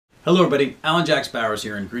Hello everybody, Alan Jax Bowers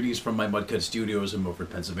here, and greetings from my Mudcut studios in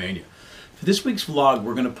Milford, Pennsylvania. For this week's vlog,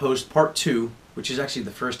 we're going to post part 2, which is actually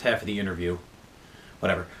the first half of the interview,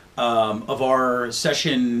 of our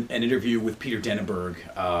session and interview with Peter Dennenberg,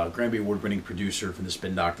 Grammy Award-winning producer from the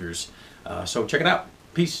Spin Doctors. So check it out.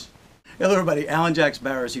 Peace. Hello everybody, Alan Jax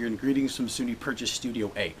Bowers here, and greetings from SUNY Purchase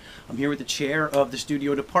Studio A. I'm here with the chair of the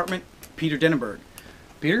studio department, Peter Dennenberg.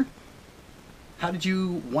 Peter, how did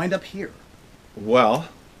you wind up here? Well,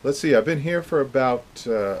 let's see, I've been here for about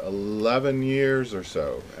 11 years or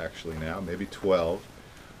so, actually now, maybe 12.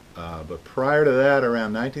 But prior to that,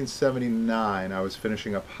 around 1979, I was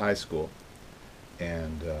finishing up high school.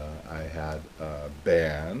 And I had a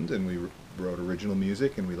band, and we wrote original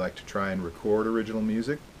music, and we liked to try and record original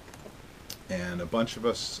music. And a bunch of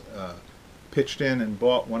us pitched in and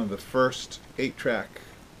bought one of the first 8-track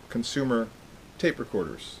consumer tape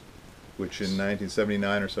recorders, which in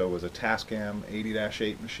 1979 or so was a Tascam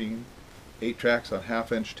 80-8 machine, 8 tracks on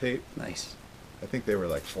half-inch tape. Nice. I think they were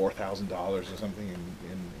like $4,000 or something in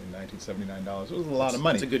 1979 dollars. It was a lot of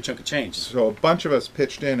money. It's a good chunk of change. So a bunch of us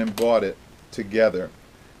pitched in and bought it together,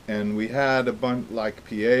 and we had a bunch like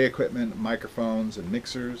PA equipment, microphones, and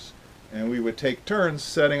mixers, and we would take turns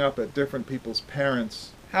setting up at different people's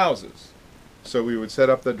parents' houses. So we would set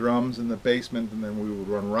up the drums in the basement, and then we would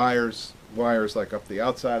run wires like up the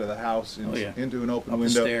outside of the house into an open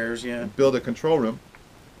window, stairs, and build a control room.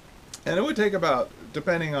 And it would take about,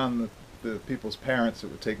 depending on the people's parents,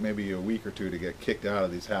 it would take maybe a week or two to get kicked out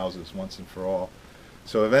of these houses once and for all.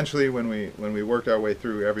 So eventually, when we worked our way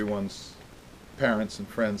through everyone's parents' and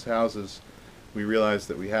friends' houses, we realized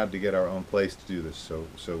that we had to get our own place to do this.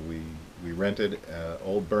 So we rented an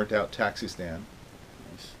old burnt-out taxi stand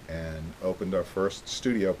and opened our first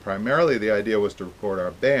studio. Primarily, the idea was to record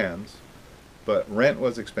our bands, but rent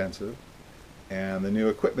was expensive, and the new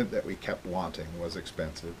equipment that we kept wanting was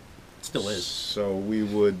expensive. Still is. So we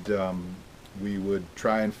would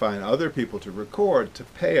try and find other people to record to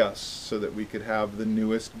pay us so that we could have the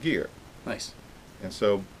newest gear. Nice. And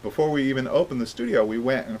so before we even opened the studio, we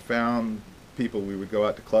went and found people. We would go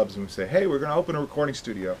out to clubs and we'd say, hey, we're going to open a recording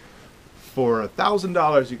studio. For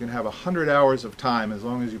 $1,000, you can have 100 hours of time as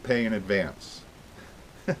long as you pay in advance.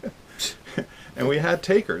 And we had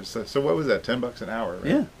takers. So what was that, $10 an hour, right?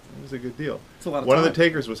 Yeah. It was a good deal. It's a lot of One time. of the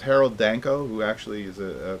takers was Harold Danko, who actually is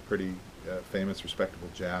a pretty famous, respectable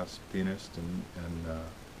jazz pianist.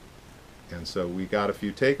 And so we got a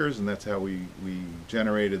few takers, and that's how we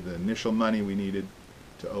generated the initial money we needed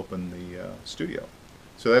to open the studio.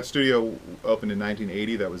 So that studio opened in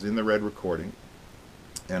 1980. That was in the Red Recording.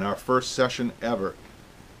 And our first session ever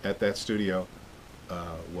at that studio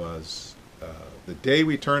was the day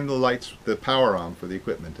we turned the power on for the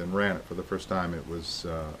equipment and ran it for the first time. It was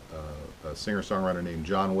a singer-songwriter named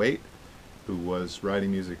John Waite, who was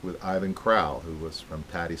writing music with Ivan Crowell, who was from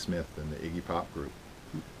Patti Smith and the Iggy Pop group.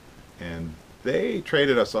 And they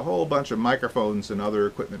traded us a whole bunch of microphones and other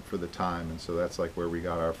equipment for the time, and so that's like where we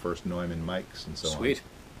got our first Neumann mics and so Sweet.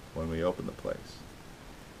 on when we opened the place.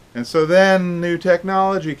 And so then new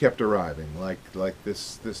technology kept arriving, like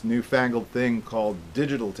this newfangled thing called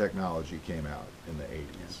digital technology came out in the 80s.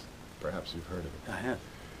 Yes. Perhaps you've heard of it. I have.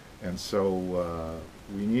 And so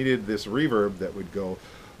we needed this reverb that would go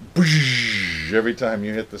every time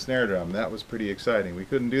you hit the snare drum. That was pretty exciting. We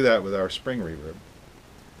couldn't do that with our spring reverb.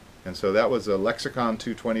 And so that was a Lexicon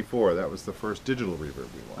 224. That was the first digital reverb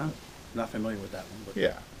we wanted. I'm not familiar with that one. But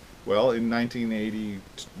Yeah. Well, in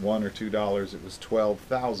 1981 or $2, it was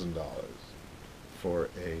 $12,000 for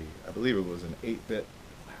I believe it was an 8-bit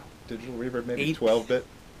digital reverb, maybe 12-bit.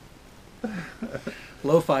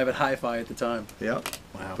 Lo-fi but hi-fi at the time. Yep.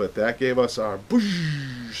 Wow. But that gave us our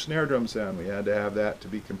snare drum sound. We had to have that to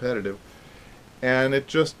be competitive. And it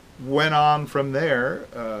just went on from there.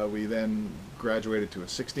 We then graduated to a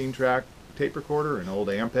 16-track tape recorder, an old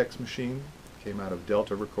Ampex machine. Came out of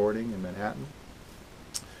Delta Recording in Manhattan.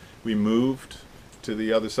 We moved to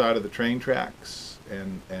the other side of the train tracks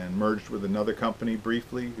and merged with another company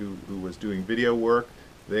briefly who was doing video work.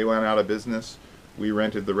 They went out of business. We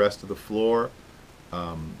rented the rest of the floor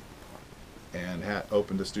and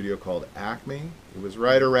opened a studio called Acme. It was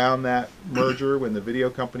right around that merger when the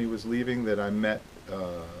video company was leaving that I met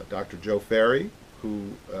Dr. Joe Ferry,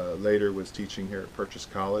 who later was teaching here at Purchase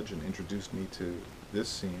College and introduced me to this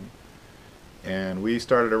scene. And we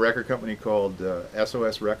started a record company called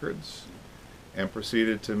SOS Records and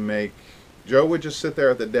proceeded to make... Joe would just sit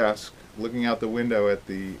there at the desk looking out the window at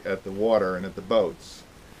the water and at the boats.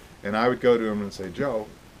 And I would go to him and say, Joe,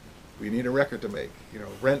 we need a record to make.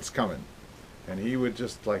 Rent's coming. And he would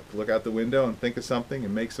just like look out the window and think of something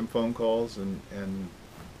and make some phone calls and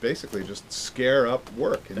basically just scare up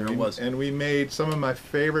work. And There it was. And we made some of my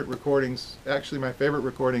favorite recordings. Actually, my favorite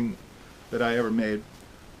recording that I ever made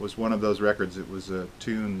was one of those records. It was a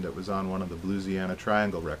tune that was on one of the Bluesiana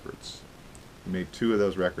Triangle records. We made 2 of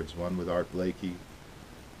those records, one with Art Blakey.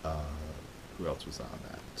 Who else was on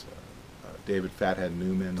that? David Fathead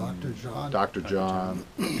Newman. Dr. John. Dr. John.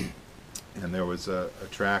 And there was a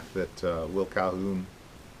track that Will Calhoun,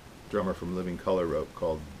 drummer from Living Colour, wrote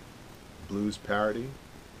called Blues Parody.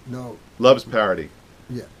 No. Love's Parody.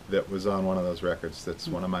 Yeah. That was on one of those records. That's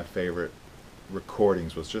one of my favorite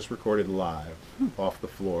recordings. Was just recorded live off the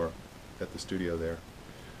floor at the studio there.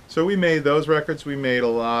 So we made those records. We made a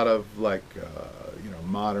lot of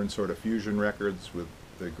modern sort of fusion records with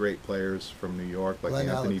the great players from New York, like Glenn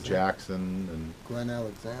Anthony Alexander. Jackson and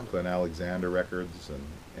Glenn Alexander records,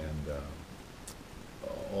 and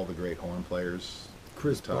all the great horn players.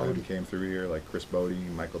 Chris at the time Bodie. came through here, like Chris Bodie,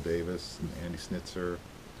 Michael Davis, and Andy Snitzer,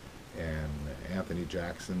 and Anthony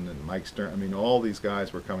Jackson, and Mike Stern. I mean, all these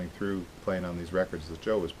guys were coming through playing on these records that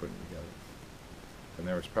Joe was putting together. And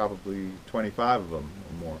there was probably 25 of them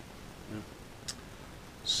or more. Yeah.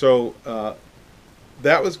 So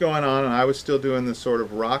that was going on, and I was still doing this sort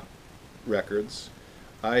of rock records.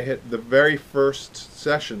 I hit the very first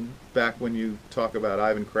session, back when you talk about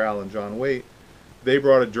Ivan Corral and John Waite, they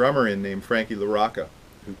brought a drummer in named Frankie LaRocca,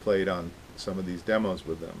 who played on some of these demos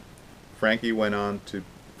with them. Frankie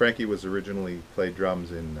was originally played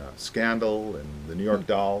drums in Scandal and the New York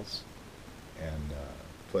Dolls, and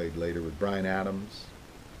played later with Bryan Adams,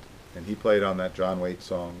 and he played on that John Waite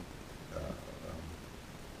song,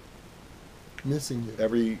 Missing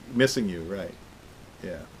You. Missing You, right?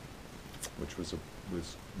 Yeah, which was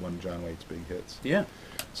one of John Waite's big hits. Yeah.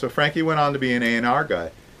 So Frankie went on to be an A&R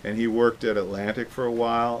guy, and he worked at Atlantic for a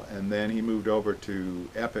while, and then he moved over to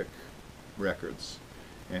Epic Records,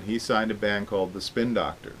 and he signed a band called the Spin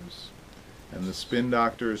Doctors. And the Spin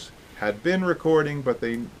Doctors had been recording, but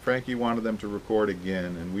Frankie wanted them to record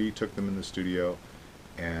again, and we took them in the studio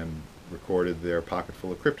and recorded their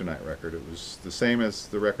Pocketful of Kryptonite record. It was the same as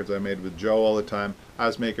the records I made with Joe all the time. I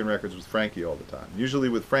was making records with Frankie all the time. Usually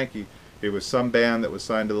with Frankie, it was some band that was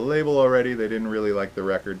signed to the label already. They didn't really like the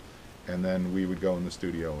record, and then we would go in the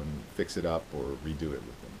studio and fix it up or redo it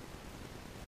with them.